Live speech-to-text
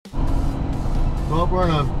Well, we're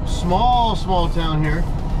in a small town here.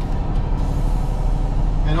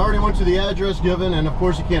 And I already went to the address given, and of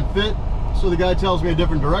course you can't fit. So the guy tells me a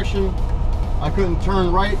different direction. I couldn't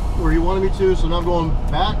turn right where he wanted me to, so now I'm going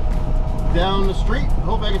back down the street. I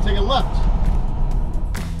hope I can take a left.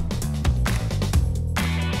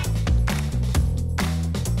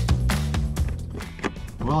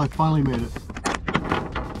 Well, I finally made it.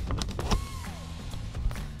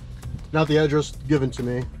 Not the address given to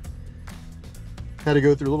me. Had to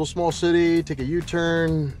go through a little small city, take a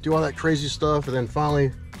U-turn, do all that crazy stuff, and then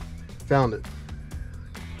finally found it.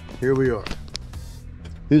 Here we are.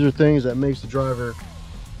 These are things that makes the driver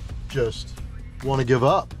just want to give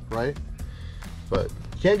up, right? But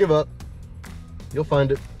you can't give up. You'll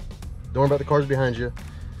find it. Don't worry about the cars behind you.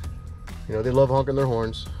 You know, they love honking their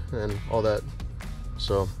horns and all that.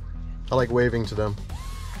 So I like waving to them.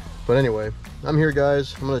 But anyway, I'm here,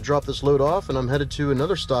 guys. I'm going to drop this load off, and I'm headed to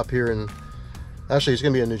another stop here in, actually it's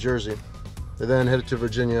going to be in New Jersey. And then headed to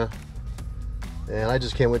Virginia. And I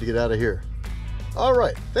just can't wait to get out of here. All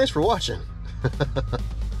right, thanks for watching.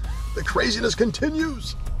 The craziness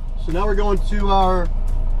continues. So now we're going to our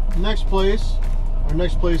next place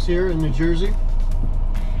here in New Jersey.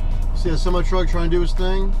 See a semi truck trying to do his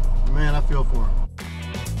thing. Man, I feel for him.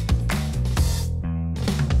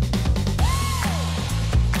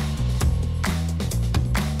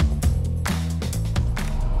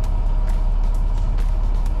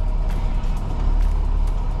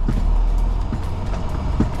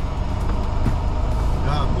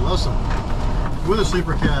 God bless him. With a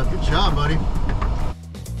sleeper cab. Good job, buddy.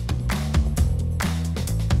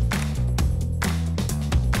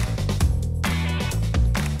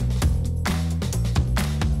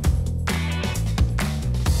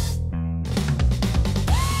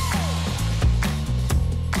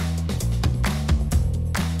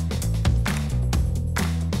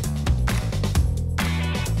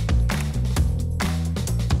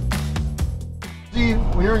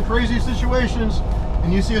 When you're in crazy situations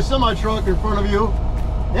and you see a semi truck in front of you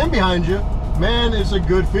and behind you, man, it's a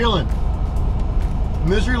good feeling.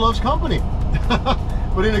 Misery loves company,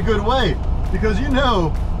 but in a good way, because you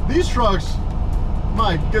know these trucks,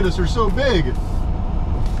 my goodness, are so big.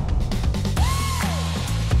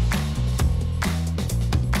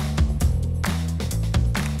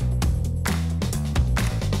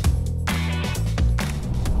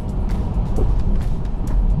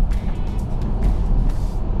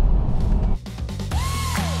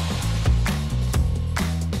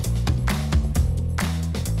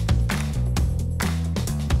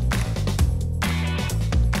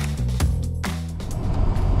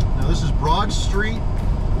 This is Broad Street,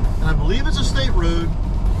 and I believe it's a state road,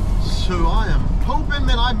 so I am hoping,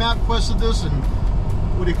 man. I map quested this, and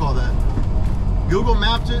what do you call that? Google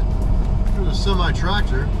mapped it. There's a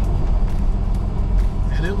semi-tractor,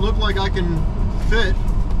 and it looked like I can fit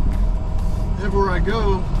everywhere I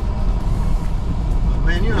go, but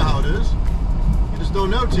man, you know how it is. You just don't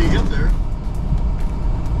know till you get there.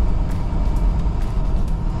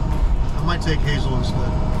 I might take Hazel instead.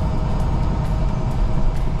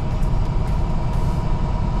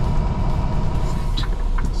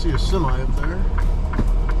 See a semi up there.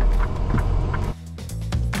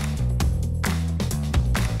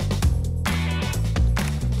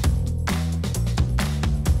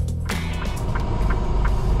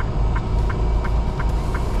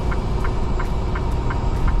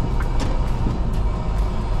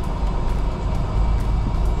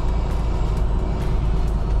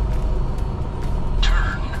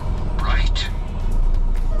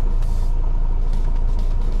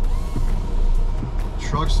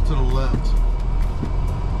 Trucks to the left.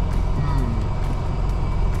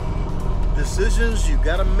 Decisions you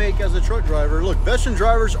gotta make as a truck driver. Look, veteran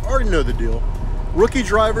drivers already know the deal. Rookie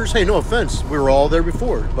drivers, hey, no offense, we were all there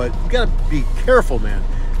before, but you gotta be careful, man.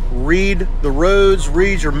 Read the roads,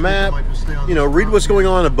 read your map, you know, read what's going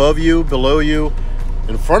on above you, below you,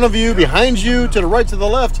 in front of you, behind you, to the right, to the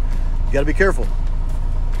left. You gotta be careful.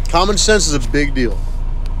 Common sense is a big deal.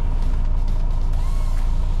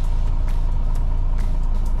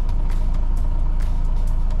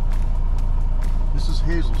 This is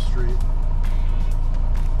Hazel Street.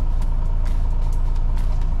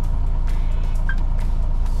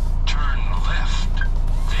 Turn left,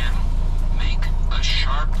 then make a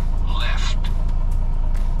sharp left.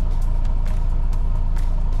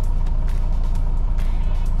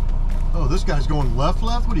 Oh, this guy's going left?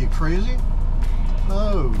 What are you, crazy?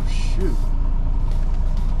 Oh, shoot.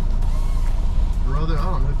 Brother, I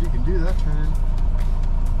don't know if you can do that turn.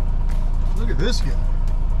 Look at this guy.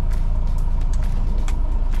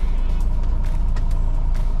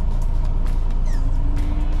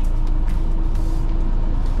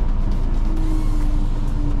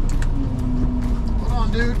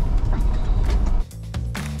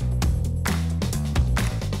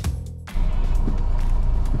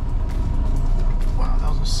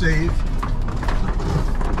 wave.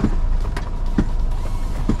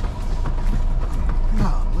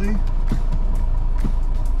 Golly.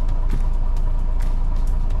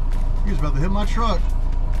 He was about to hit my truck.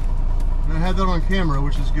 And I had that on camera,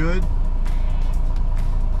 which is good.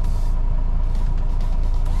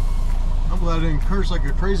 I'm glad I didn't curse like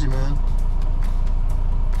a crazy man.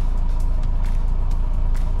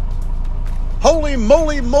 Holy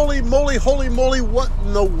moly, moly, moly, holy moly, what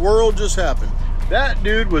in the world just happened? That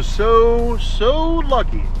dude was so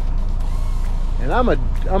lucky. And I'm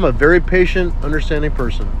a very patient, understanding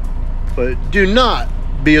person. But do not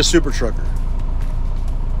be a super trucker.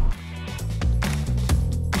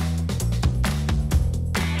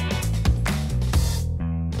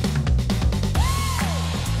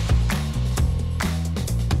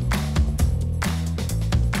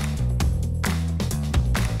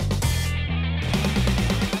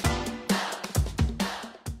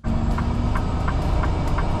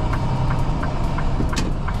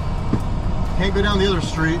 Can't go down the other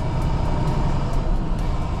street.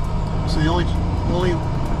 So the only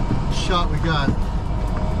shot we got.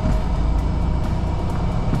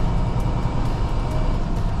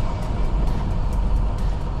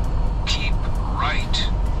 Keep right,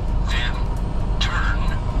 then turn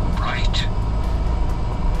right.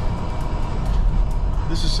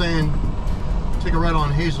 This is saying take a right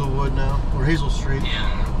on Hazelwood now, or Hazel Street. In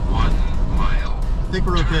 1 mile. I think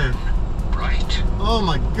we're okay. Right. Oh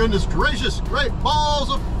my goodness gracious, great balls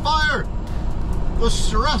of fire! The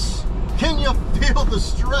stress. Can you feel the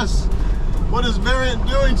stress? What is Variant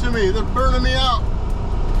doing to me? They're burning me out.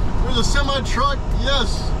 There's a semi truck,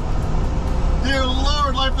 yes. Dear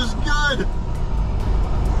Lord, life is good.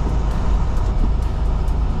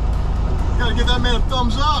 Gotta give that man a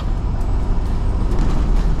thumbs up.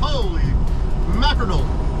 Holy mackerel.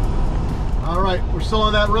 All right, we're still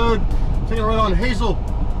on that road. Taking a right on Hazel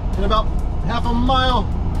in about half a mile.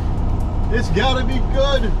 It's gotta be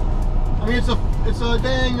good. I mean, it's a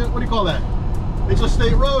dang, what do you call that? It's a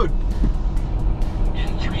state road.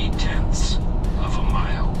 In 3/10 of a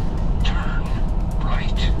mile, turn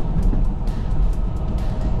right.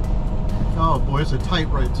 Oh boy, it's a tight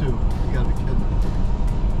right too. You gotta be kidding.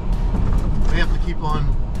 They have to keep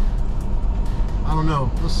on, I don't know.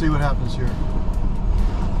 Let's see what happens here.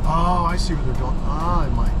 Oh, I see what they're doing. Oh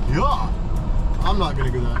my God. I'm not gonna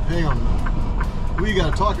go that. Hang on a minute. We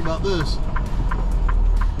gotta talk about this.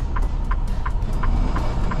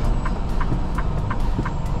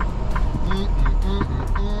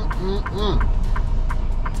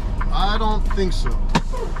 I don't think so.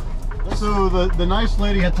 So the nice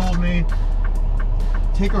lady had told me,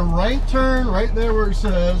 take a right turn right there where it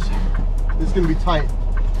says it's gonna be tight.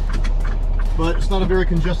 But it's not a very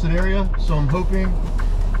congested area, so I'm hoping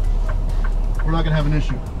we're not gonna have an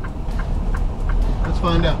issue. Let's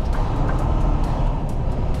find out.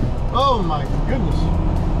 Oh my goodness.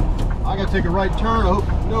 I gotta take a right turn. I hope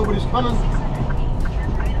nobody's coming.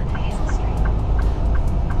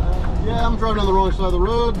 Yeah, I'm driving on the wrong side of the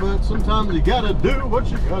road, but sometimes you gotta do what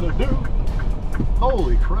you gotta do.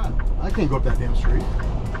 Holy crap. I can't go up that damn street.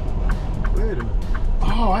 Wait a minute.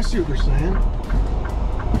 Oh, I see what they're saying.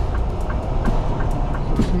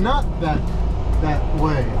 So it's not that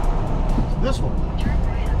way. It's this one.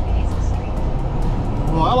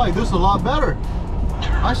 Well, I like this a lot better.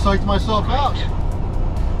 I psyched myself out.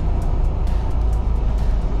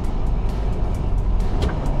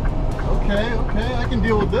 Okay, I can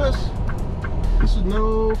deal with this. This is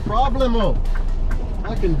no problemo.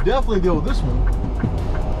 I can definitely deal with this one.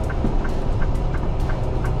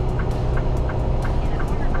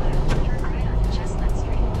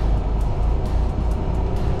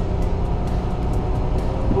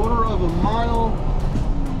 Quarter of a mile.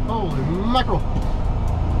 Holy mackerel.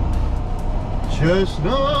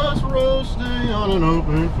 Chestnuts roasting on an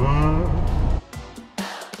open fire.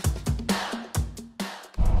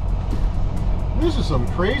 This is some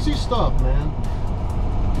crazy stuff, man.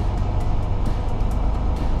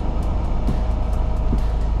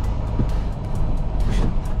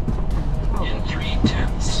 In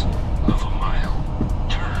 3/10 of a mile,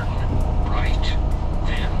 turn right,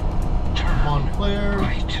 then turn Montclair.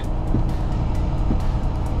 right.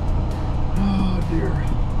 Oh dear.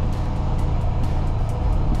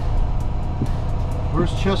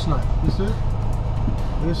 Where's Chestnut? Is it?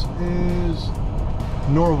 This is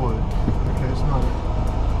Norwood. Okay, it's not it.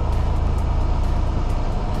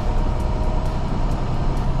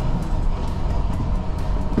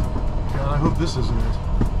 God, I hope this isn't it.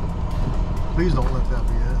 Please don't let that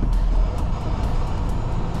be it.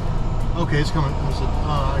 Okay, it's coming.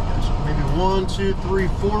 I got you. Maybe 1, 2, 3,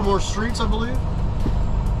 4 more streets, I believe.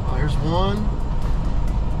 Here's one.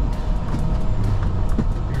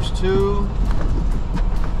 2.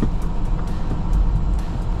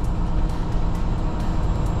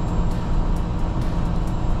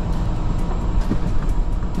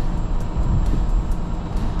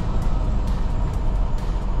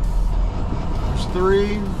 There's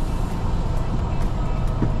 3.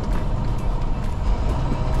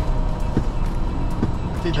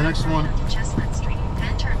 Take the next one. Chestnut Street,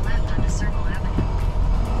 then turn left onto Circle Avenue.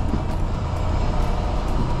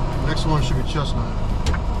 Next one should be Chestnut.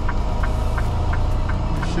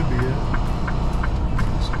 Should be it.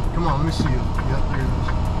 Come on, let me see you. Yep, there it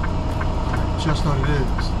is. Chestnut it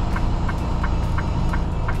is.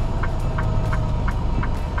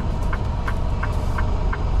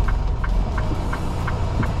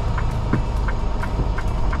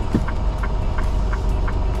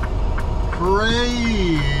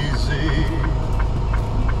 Crazy.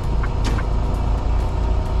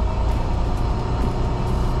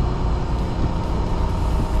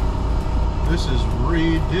 This is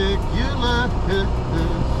ridiculous. And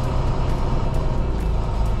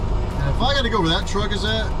if I got to go where that truck is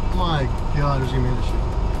at, my God, there's gonna be an issue.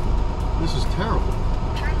 This is terrible.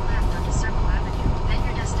 Turn left onto Circle Avenue, then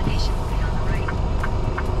your destination will be on the right.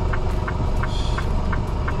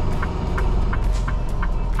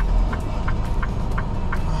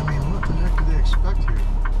 I mean, what the heck do they expect here?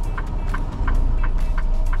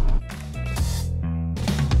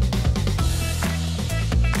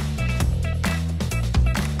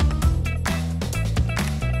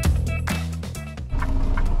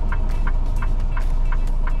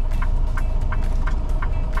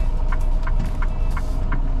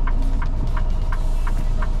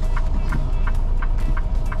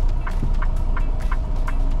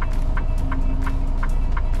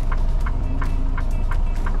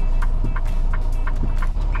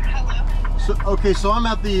 So, okay, so I'm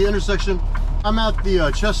at the intersection. I'm at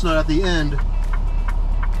the Chestnut at the end.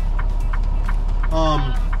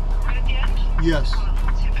 Right at the end? Yes.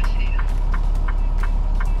 Let's see if I see it.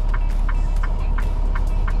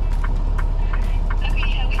 Okay,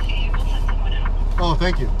 yeah, we see you. We'll send someone out. Oh,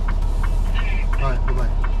 thank you. All right, bye-bye.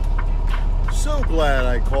 So glad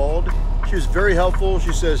I called. She was very helpful.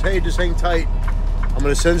 She says, hey, just hang tight. I'm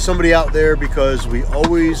going to send somebody out there because we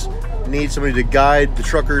always need somebody to guide the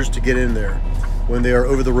truckers to get in there when they are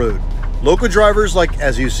over the road. Local drivers, like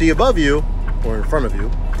as you see above you or in front of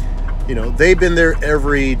you, you know, they've been there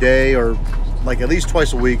every day or like at least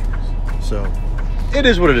twice a week. So it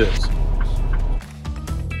is what it is.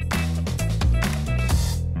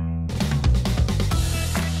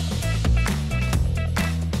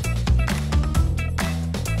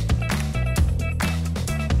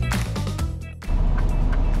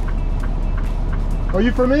 Are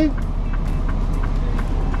you for me?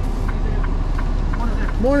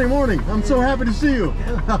 Morning, morning. I'm so happy to see you.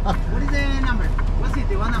 What is the number? What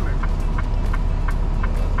city? What number?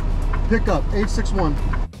 Pickup 861.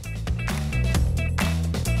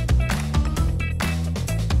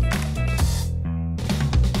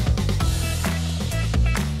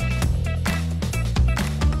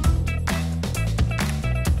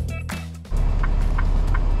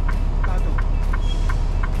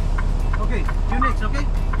 Okay, you next, okay?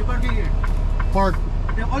 You park here. Park.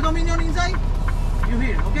 The old Dominion inside? You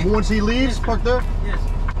here, okay? Once he leaves, Yes, park there. Yes.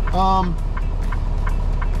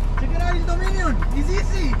 Check it out, it's Dominion. It's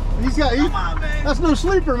easy. He's got. Come on, man. That's no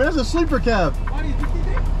sleeper, man. That's a sleeper cab. What is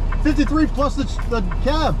 53? 53 plus the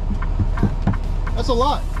cab. That's a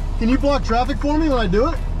lot. Can you block traffic for me when I do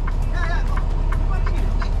it? Yeah. You park here,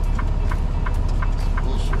 okay?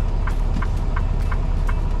 Bullshit.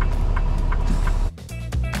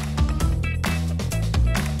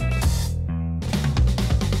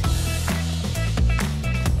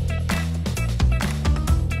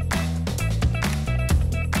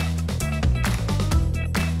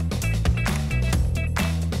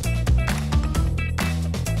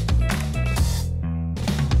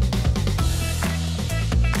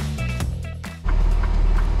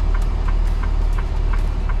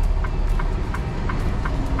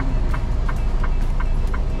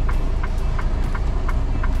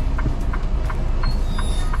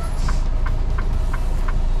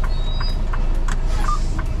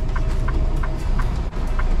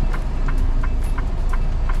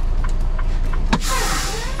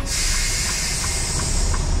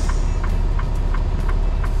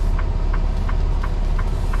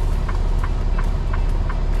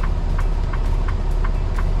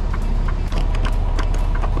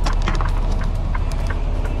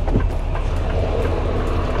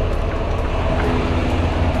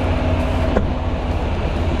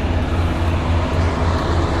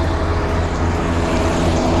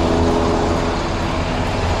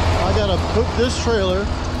 Put this trailer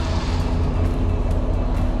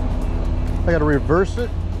I gotta reverse it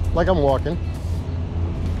like I'm walking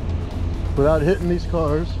without hitting these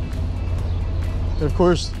cars. And of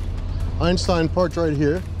course, Einstein parked right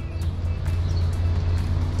here.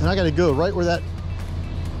 And I gotta go right where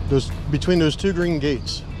between those two green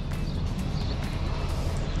gates.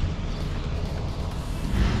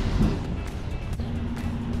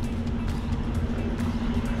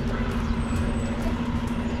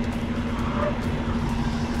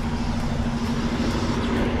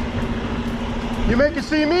 You make it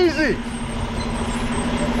seem easy.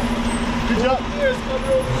 Good job.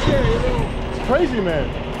 It's crazy, man.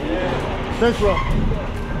 Yeah. Thanks, bro.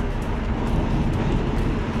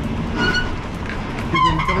 He's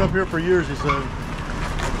been coming up here for years, he said.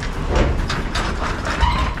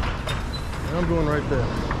 And I'm going right there.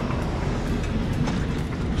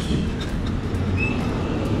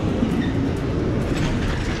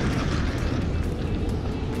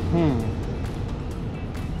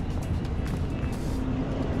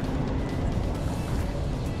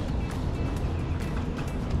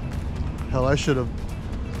 Hell, I should have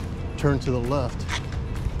turned to the left.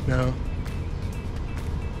 No.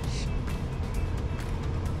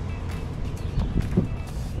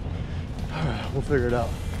 Alright, we'll figure it out.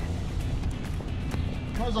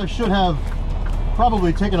 Because I should have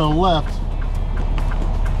probably taken a left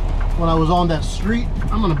when I was on that street,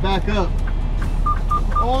 I'm gonna back up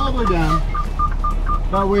all the way down.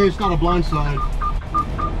 That way it's not a blind side.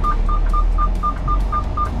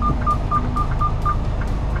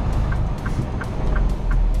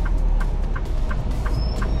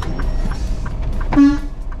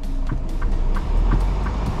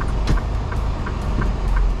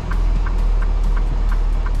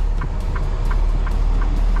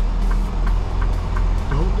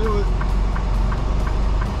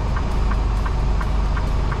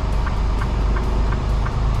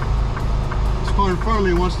 In front of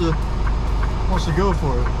me wants to go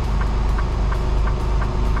for it.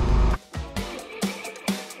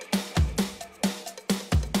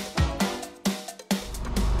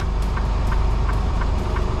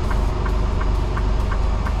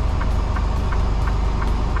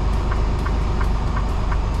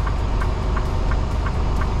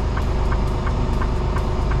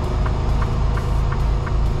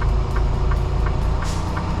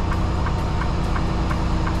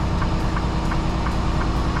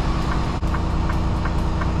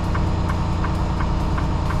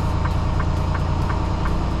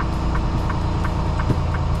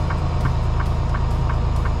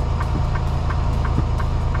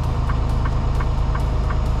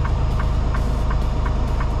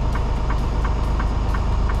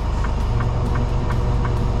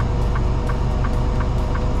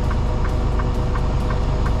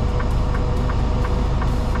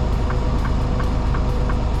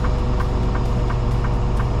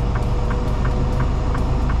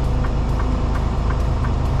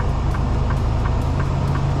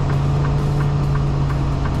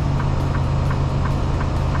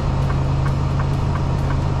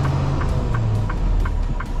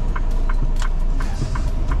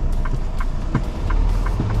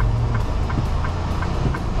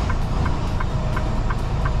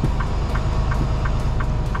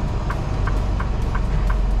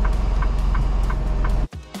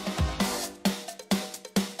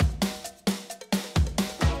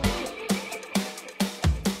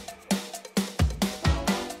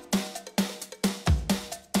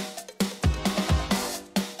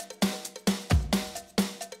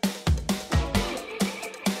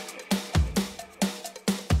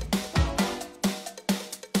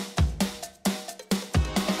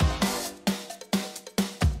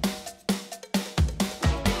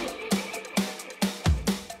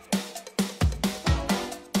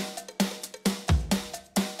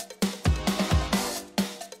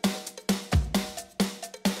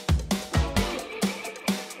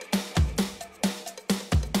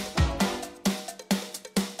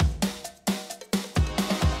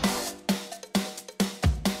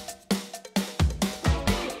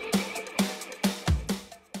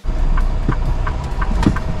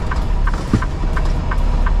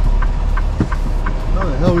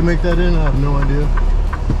 How we make that in, I have no idea.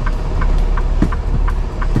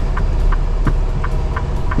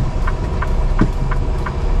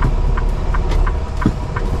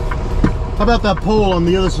 How about that pole on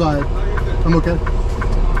the other side? I'm okay.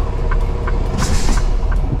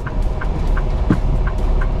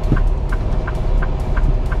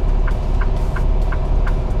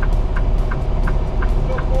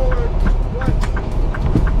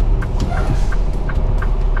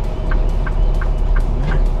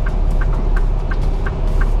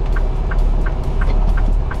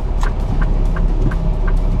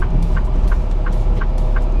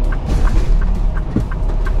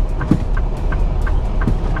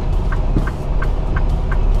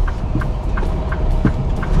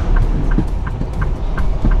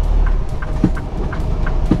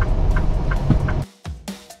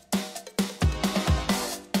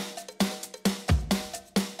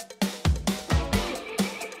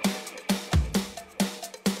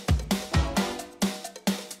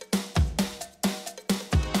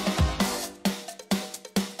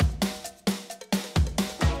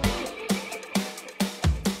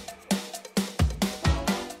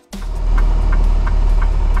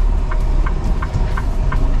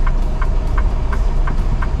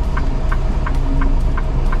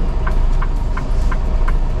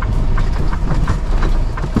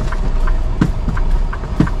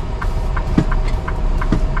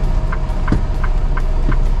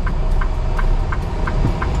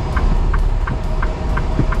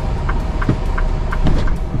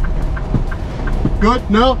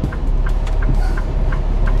 Good? No?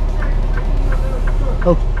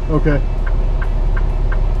 Oh, okay.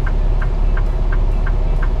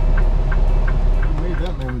 Who made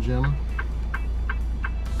that mamma jamma?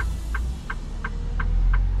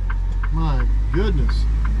 My goodness.